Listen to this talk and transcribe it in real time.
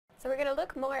So we're going to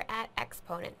look more at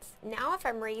exponents. Now if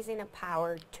I'm raising a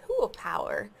power to a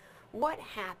power, what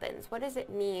happens? What does it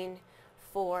mean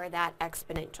for that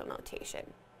exponential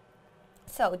notation?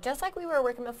 So just like we were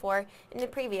working before in the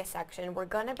previous section, we're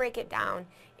going to break it down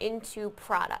into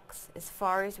products as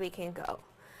far as we can go.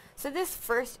 So this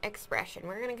first expression,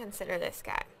 we're going to consider this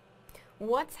guy.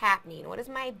 What's happening? What is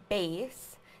my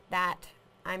base that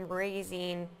I'm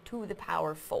raising to the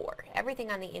power 4?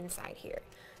 Everything on the inside here.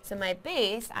 So my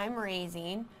base, I'm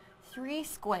raising 3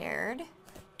 squared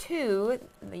to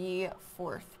the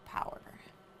 4th power.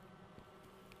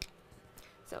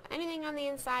 So anything on the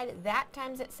inside, that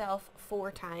times itself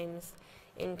 4 times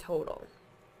in total.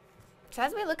 So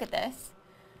as we look at this,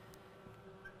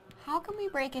 how can we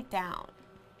break it down?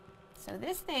 So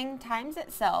this thing times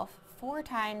itself 4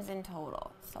 times in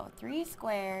total. So 3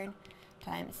 squared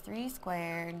times 3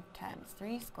 squared times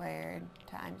 3 squared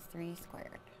times 3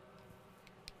 squared.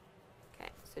 Okay,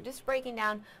 so just breaking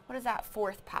down, what does that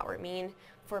 4th power mean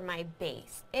for my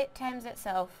base? It times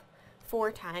itself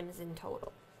 4 times in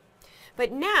total.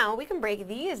 But now we can break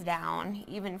these down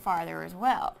even farther as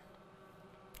well,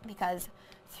 because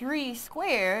 3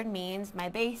 squared means my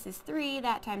base is 3,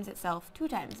 that times itself 2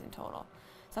 times in total.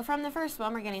 So from the first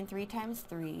one, we're getting 3 times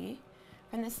 3.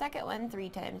 From the second one, 3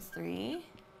 times 3,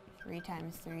 3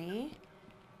 times 3,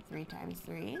 3 times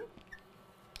 3.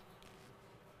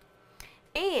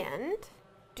 And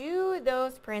do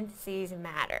those parentheses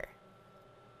matter?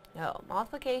 No,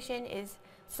 multiplication is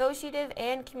associative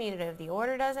and commutative. The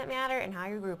order doesn't matter and how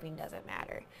you're grouping doesn't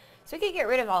matter. So we could get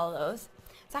rid of all of those.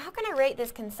 So how can I write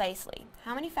this concisely?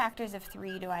 How many factors of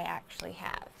 3 do I actually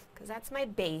have? Because that's my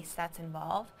base that's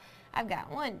involved. I've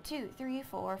got 1, 2, 3,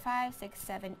 4, 5, 6,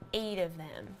 7, 8 of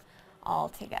them all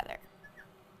together.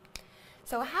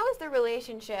 So how is the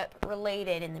relationship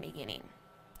related in the beginning?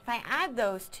 If I add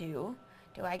those two,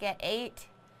 do I get 8?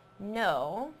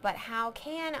 No, but how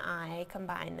can I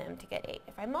combine them to get 8?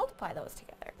 If I multiply those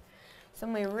together. So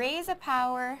when we raise a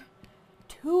power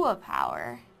to a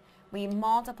power, we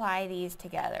multiply these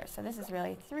together. So this is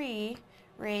really 3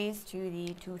 raised to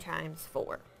the 2 times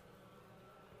 4.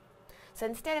 So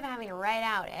instead of having to write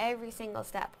out every single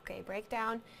step, okay, break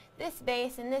down this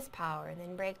base and this power, and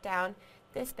then break down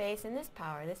this base and this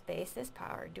power, this base, this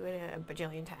power, do it a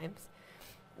bajillion times.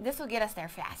 This will get us there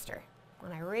faster.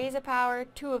 When I raise a power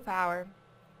to a power,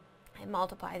 I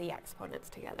multiply the exponents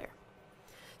together.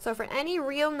 So for any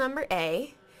real number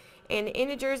a, and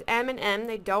integers m and n,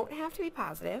 they don't have to be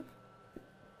positive.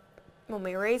 When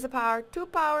we raise a power to a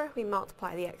power, we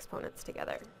multiply the exponents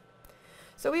together.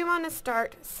 So we want to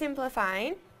start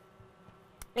simplifying,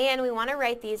 and we want to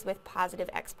write these with positive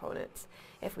exponents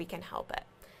if we can help it.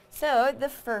 So the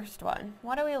first one,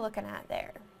 what are we looking at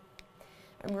there?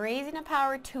 I'm raising a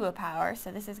power to a power,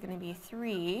 so this is going to be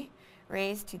 3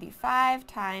 raised to the 5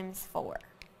 times 4,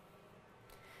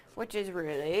 which is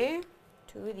really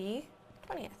to the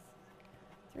 20th.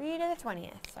 3 to the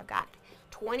 20th. So I've got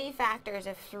 20 factors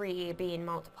of 3 being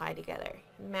multiplied together.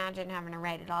 Imagine having to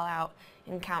write it all out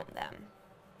and count them.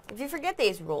 If you forget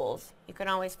these rules, you can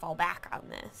always fall back on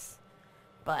this,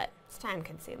 but it's time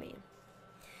consuming.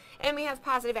 And we have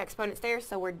positive exponents there,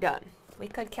 so we're done. We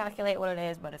could calculate what it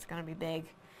is, but it's going to be big,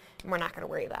 and we're not going to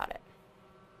worry about it.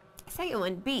 Second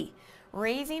one, B,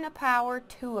 raising a power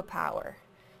to a power.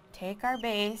 Take our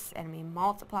base and we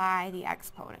multiply the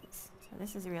exponents. So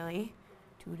this is really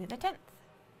 2 to the 10th.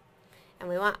 And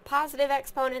we want positive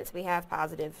exponents. We have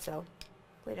positive, so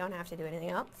we don't have to do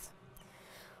anything else.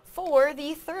 For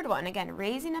the third one, again,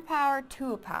 raising a power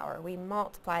to a power, we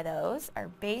multiply those. Our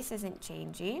base isn't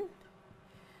changing.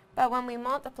 But when we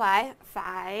multiply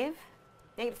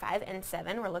negative 5 and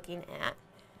 7, we're looking at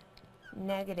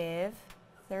negative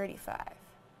 35.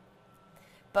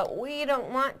 But we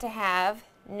don't want to have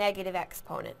negative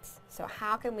exponents. So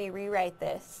how can we rewrite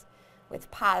this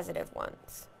with positive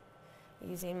ones?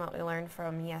 Using what we learned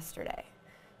from yesterday.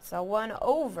 So 1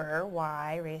 over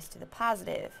y raised to the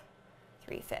positive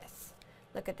 3/5.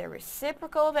 Look at the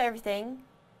reciprocal of everything.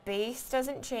 Base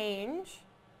doesn't change,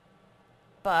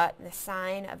 but the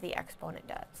sign of the exponent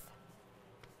does.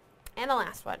 And the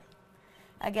last one.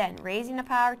 Again, raising a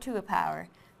power to a power.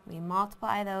 We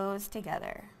multiply those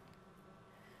together.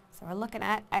 So we're looking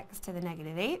at x to the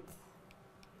negative 8th.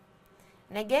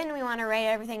 And again, we want to write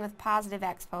everything with positive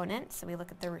exponents. So we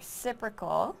look at the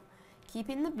reciprocal,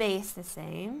 keeping the base the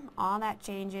same. All that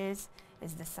changes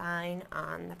is the sign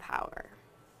on the power.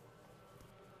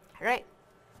 Alright,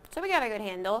 so we got a good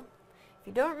handle. If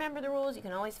you don't remember the rules, you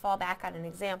can always fall back on an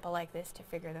example like this to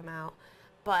figure them out.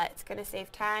 But it's going to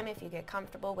save time if you get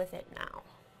comfortable with it now.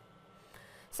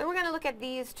 So we're going to look at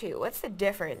these two. What's the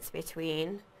difference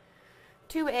between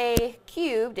 2a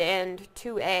cubed and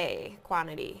 2a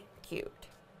quantity cubed.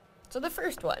 So the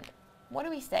first one, what are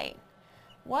we saying?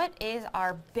 What is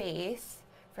our base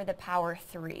for the power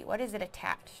 3? What is it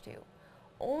attached to?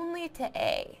 Only to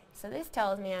a. So this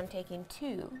tells me I'm taking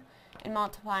 2 and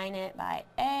multiplying it by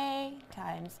a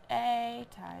times a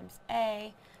times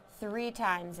a 3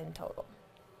 times in total.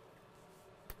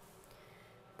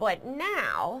 But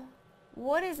now,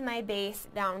 what is my base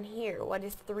down here? What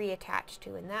is 3 attached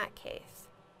to in that case?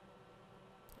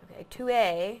 Okay,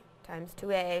 2a times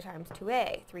 2a times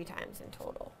 2a 3 times in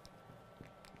total.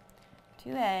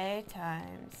 2a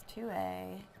times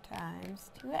 2a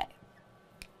times 2a.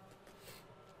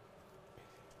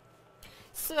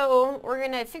 So we're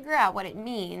going to figure out what it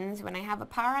means when I have a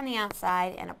power on the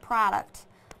outside and a product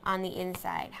on the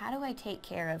inside. How do I take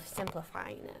care of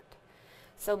simplifying it?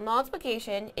 So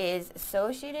multiplication is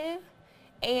associative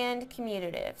and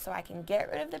commutative. So I can get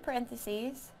rid of the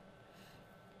parentheses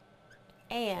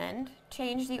and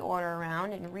change the order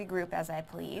around and regroup as I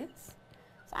please.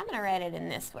 So I'm going to write it in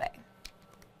this way.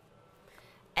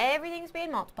 Everything's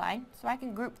being multiplied, so I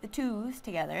can group the 2's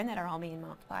together that are all being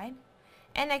multiplied.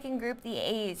 And I can group the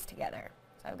a's together.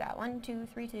 So I've got 1, 2,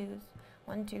 3 2's,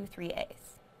 1, 2, 3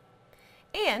 a's.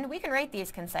 And we can write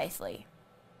these concisely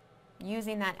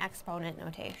using that exponent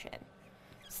notation.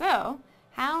 So,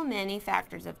 how many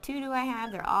factors of 2 do I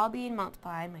have? They're all being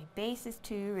multiplied. My base is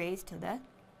 2 raised to the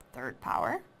 3rd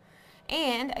power.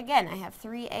 And again, I have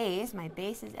 3 a's. My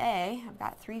base is a. I've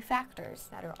got 3 factors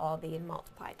that are all being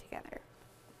multiplied together.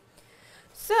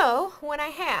 So, when I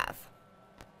have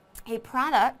a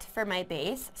product for my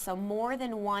base, so more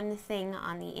than one thing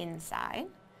on the inside,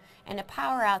 and a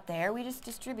power out there, we just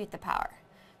distribute the power.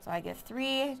 So I give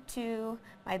 3 to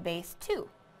my base 2.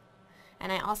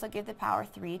 And I also give the power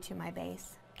 3 to my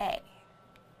base a.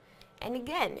 And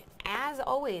again, as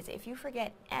always, if you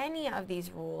forget any of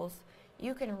these rules,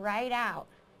 you can write out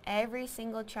every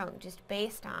single chunk just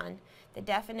based on the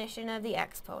definition of the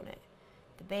exponent.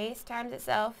 The base times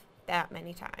itself that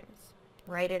many times.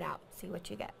 Write it out, see what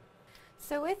you get.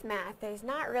 So with math, there's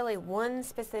not really one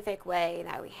specific way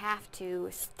that we have to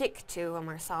stick to when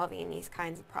we're solving these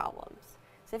kinds of problems.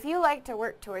 So if you like to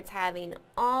work towards having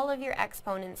all of your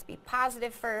exponents be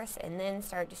positive first and then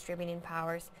start distributing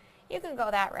powers, you can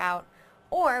go that route,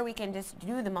 or we can just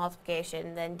do the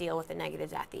multiplication, then deal with the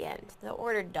negatives at the end. The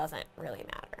order doesn't really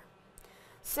matter.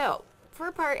 So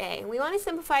for part A, we want to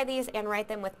simplify these and write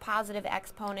them with positive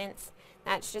exponents.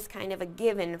 That's just kind of a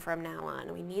given from now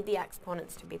on. We need the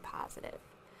exponents to be positive.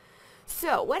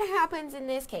 So what happens in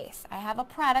this case? I have a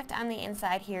product on the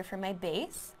inside here for my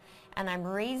base, and I'm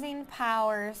raising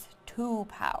powers 2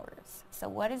 powers. So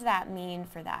what does that mean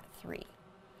for that 3?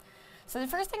 So the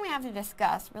first thing we have to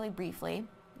discuss really briefly,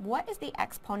 what is the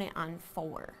exponent on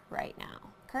 4 right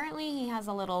now? Currently he has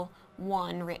a little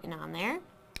 1 written on there,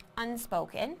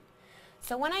 unspoken.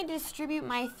 So when I distribute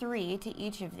my 3 to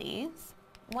each of these,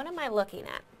 what am I looking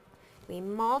at? We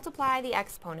multiply the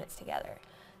exponents together.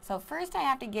 So first I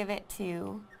have to give it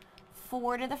to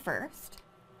 4 to the first.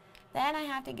 Then I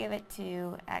have to give it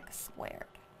to x squared.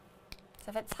 So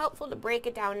if it's helpful to break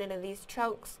it down into these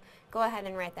chunks, go ahead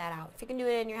and write that out. If you can do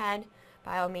it in your head,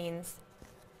 by all means,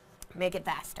 make it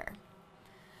faster.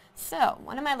 So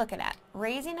what am I looking at?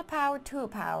 Raising a power to a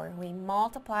power. We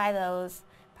multiply those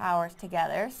powers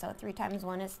together. So 3 times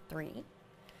 1 is 3.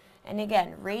 And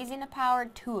again, raising a power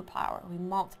to a power. We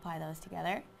multiply those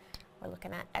together. We're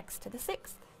looking at x to the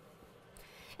 6th.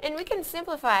 And we can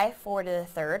simplify 4 to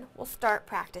the 3rd. We'll start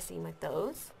practicing with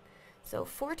those. So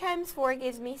 4 times 4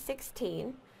 gives me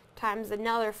 16, times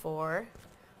another 4.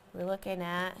 We're looking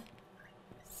at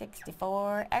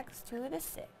 64x to the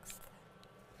 6th.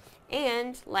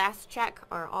 And last check,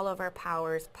 are all of our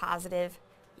powers positive?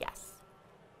 Yes.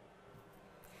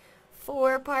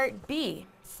 For part B,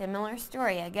 similar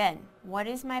story again. What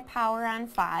is my power on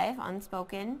 5?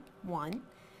 Unspoken, 1.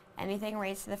 Anything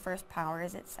raised to the first power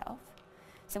is itself.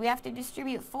 So we have to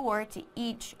distribute 4 to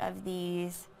each of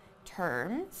these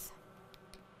terms,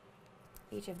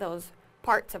 each of those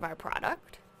parts of our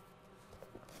product.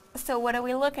 So what are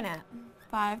we looking at?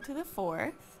 5 to the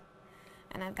 4th,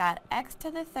 and I've got x to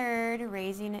the 3rd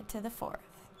raising it to the 4th,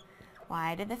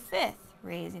 y to the 5th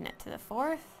raising it to the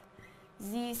 4th,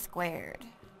 z squared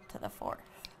to the 4th.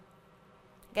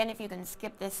 Again, if you can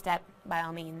skip this step, by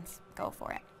all means, go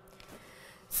for it.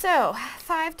 So,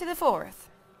 5 to the 4th.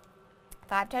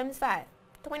 5 times 5,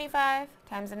 25,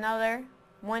 times another,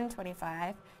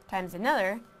 125, times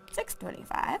another,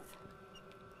 625.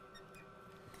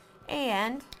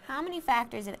 And how many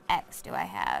factors of x do I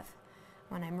have?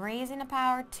 When I'm raising a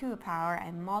power to a power,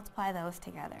 I multiply those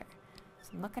together. So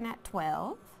I'm looking at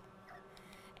 12.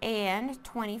 and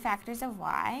 20 factors of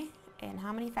y. And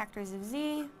how many factors of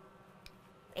z?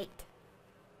 8.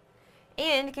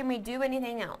 And can we do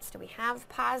anything else? Do we have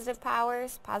positive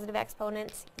powers, positive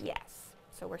exponents? Yes.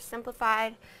 So we're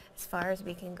simplified as far as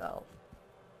we can go.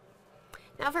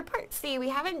 Now for part C, we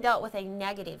haven't dealt with a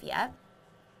negative yet,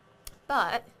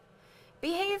 but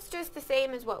behaves just the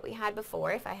same as what we had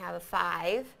before. If I have a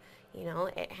 5, you know,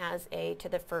 it has a to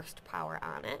the first power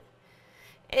on it.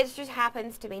 It just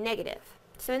happens to be negative.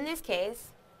 So in this case,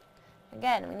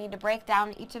 again, we need to break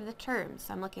down each of the terms.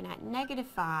 So I'm looking at negative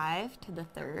 5 to the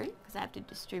third, because I have to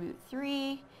distribute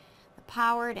 3, the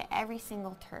power to every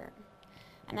single term.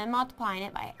 And then multiplying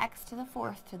it by x to the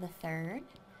fourth to the third,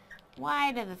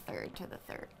 y to the third to the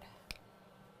third.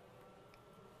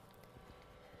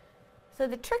 So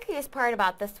the trickiest part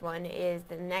about this one is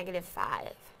the negative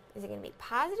 5. Is it going to be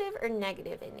positive or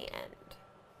negative in the end?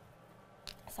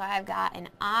 So I've got an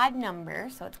odd number,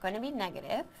 so it's going to be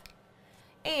negative.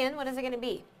 And what is it going to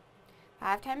be?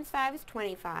 5 times 5 is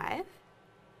 25.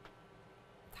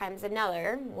 Times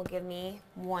another will give me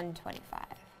 125.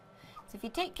 So if you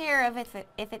take care of if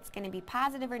it's going to be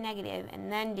positive or negative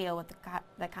and then deal with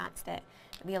the constant,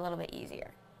 it'll be a little bit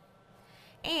easier.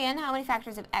 And how many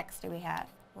factors of x do we have?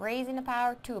 Raising a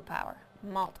power to a power,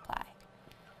 multiply.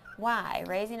 Y,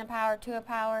 raising a power to a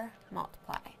power,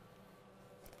 multiply.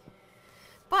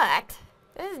 But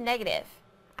this is negative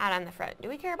out on the front. Do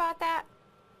we care about that?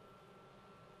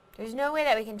 There's no way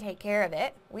that we can take care of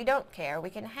it. We don't care. We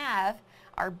can have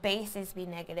our bases be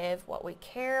negative. What we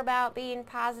care about being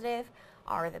positive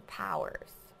are the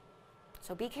powers.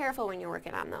 So be careful when you're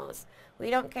working on those. We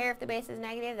don't care if the base is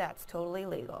negative. That's totally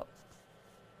legal.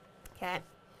 Okay.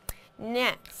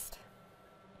 Next.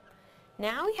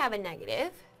 Now we have a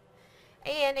negative.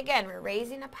 And again, we're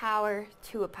raising a power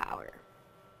to a power.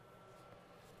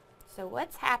 So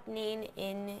what's happening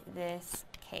in this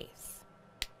case?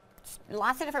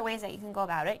 Lots of different ways that you can go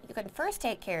about it. You can first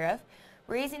take care of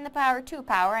raising the power to a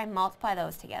power and multiply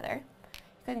those together.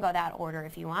 You can go that order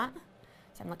if you want.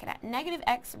 So I'm looking at negative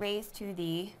x raised to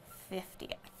the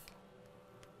 50th.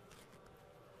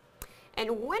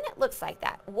 And when it looks like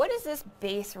that, what is this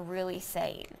base really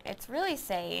saying? It's really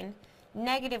saying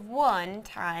negative 1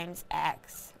 times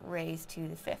x raised to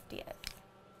the 50th.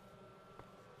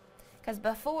 Because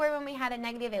before, when we had a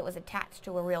negative, it was attached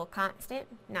to a real constant,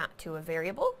 not to a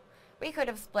variable. We could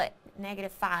have split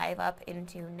negative 5 up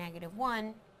into negative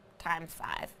 1 times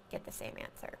 5, get the same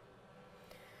answer.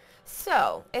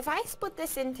 So, if I split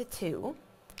this into 2,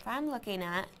 if I'm looking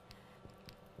at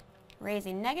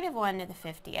raising negative 1 to the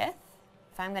 50th,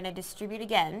 if I'm going to distribute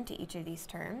again to each of these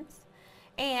terms,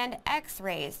 and x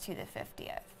raised to the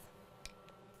 50th,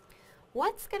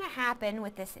 what's going to happen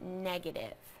with this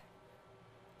negative?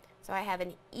 So I have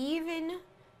an even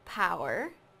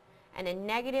power and a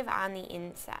negative on the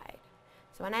inside.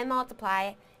 So when I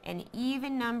multiply an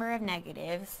even number of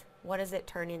negatives, what does it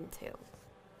turn into?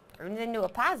 It turns into a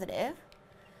positive,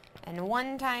 and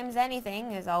 1 times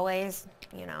anything is always,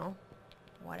 you know,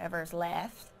 whatever's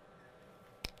left.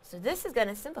 So this is going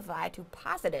to simplify to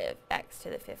positive x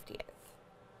to the 50th.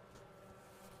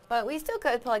 But we still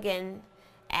could plug in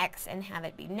x and have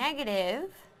it be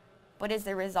negative. But is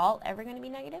the result ever going to be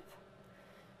negative?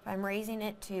 If I'm raising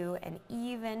it to an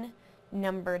even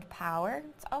numbered power,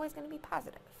 it's always going to be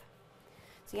positive.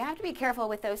 So you have to be careful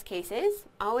with those cases.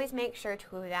 Always make sure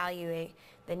to evaluate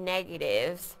the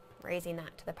negatives, raising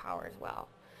that to the power as well.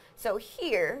 So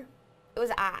here, it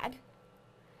was odd.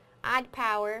 Odd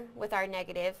power with our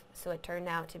negative, so it turned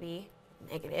out to be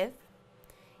negative.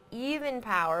 Even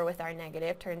power with our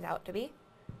negative turns out to be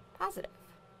positive.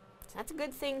 So that's a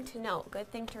good thing to note, good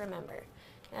thing to remember.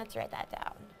 Let's write that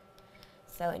down.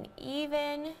 So an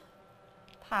even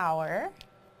power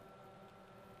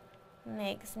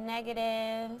makes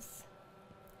negatives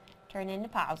turn into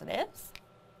positives.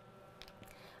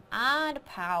 Odd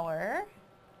power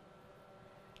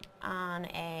on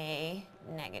a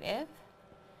negative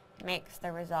makes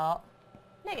the result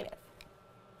negative.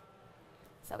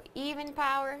 So even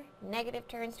power, negative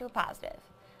turns to a positive.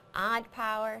 Odd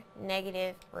power,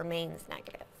 negative remains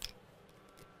negative.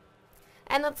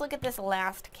 And let's look at this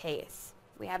last case.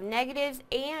 We have negatives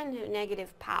and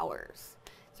negative powers.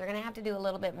 So we're going to have to do a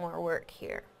little bit more work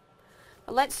here.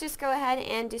 But let's just go ahead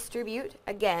and distribute,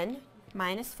 again,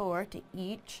 -4 to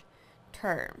each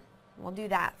term. We'll do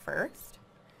that first,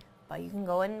 but you can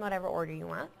go in whatever order you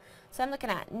want. So I'm looking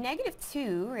at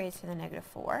 -2 raised to the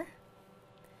 -4,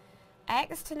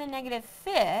 x to the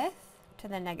 -5th to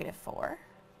the -4,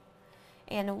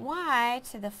 and y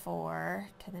to the 4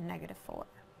 to the -4.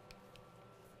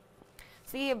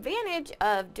 So the advantage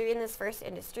of doing this first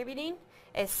and distributing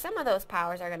is some of those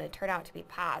powers are going to turn out to be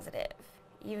positive,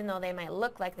 even though they might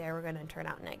look like they were going to turn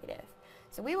out negative.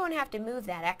 So we won't have to move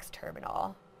that x term at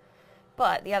all,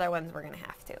 but the other ones we're going to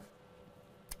have to.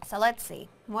 So let's see,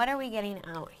 what are we getting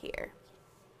out here?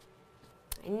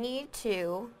 I need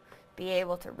to be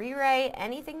able to rewrite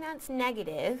anything that's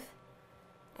negative,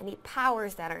 any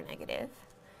powers that are negative,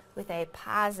 with a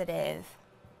positive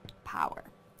power.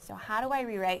 So how do I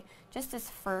rewrite just this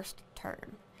first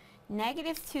term?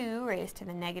 Negative 2 raised to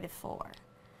the negative 4.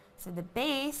 So the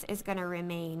base is going to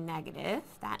remain negative.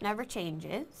 That never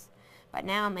changes. But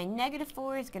now my negative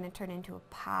 4 is going to turn into a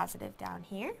positive down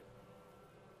here.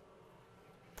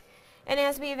 And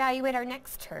as we evaluate our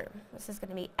next term, this is going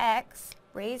to be x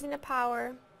raising a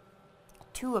power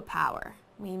to a power.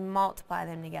 We multiply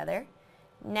them together.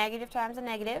 Negative times a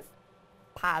negative,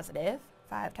 positive.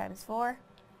 5 times 4,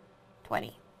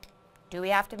 20. Do we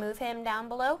have to move him down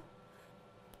below?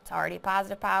 It's already a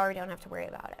positive power. We don't have to worry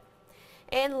about it.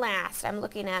 And last, I'm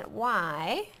looking at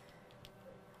y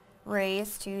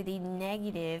raised to the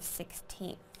negative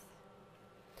 16th.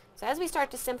 So as we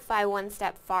start to simplify one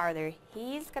step farther,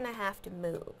 he's going to have to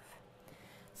move.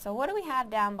 So what do we have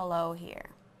down below here?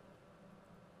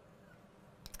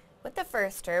 With the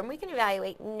first term, we can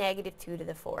evaluate negative 2 to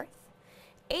the 4th.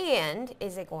 And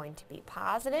is it going to be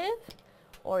positive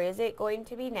or is it going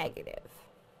to be negative?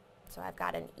 So I've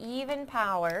got an even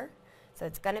power, so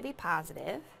it's going to be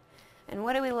positive. And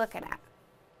what are we looking at?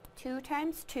 2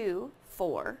 times 2,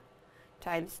 4,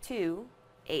 times 2,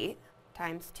 8,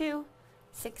 times 2,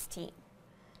 16.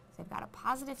 So I've got a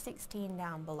positive 16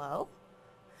 down below.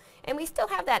 And we still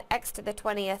have that x to the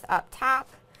 20th up top,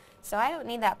 so I don't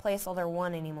need that placeholder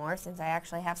 1 anymore since I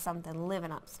actually have something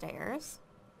living upstairs.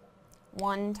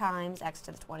 1 times x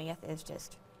to the 20th is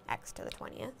just x to the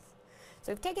 20th.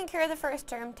 So we've taken care of the first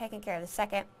term, taken care of the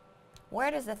second.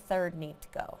 Where does the third need to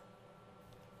go?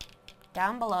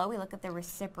 Down below, we look at the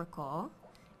reciprocal,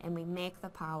 and we make the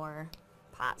power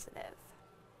positive.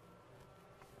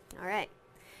 All right.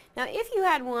 Now, if you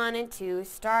had wanted to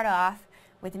start off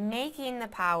with making the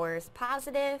powers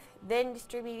positive, then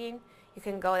distributing, you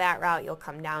can go that route. You'll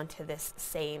come down to this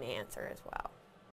same answer as well.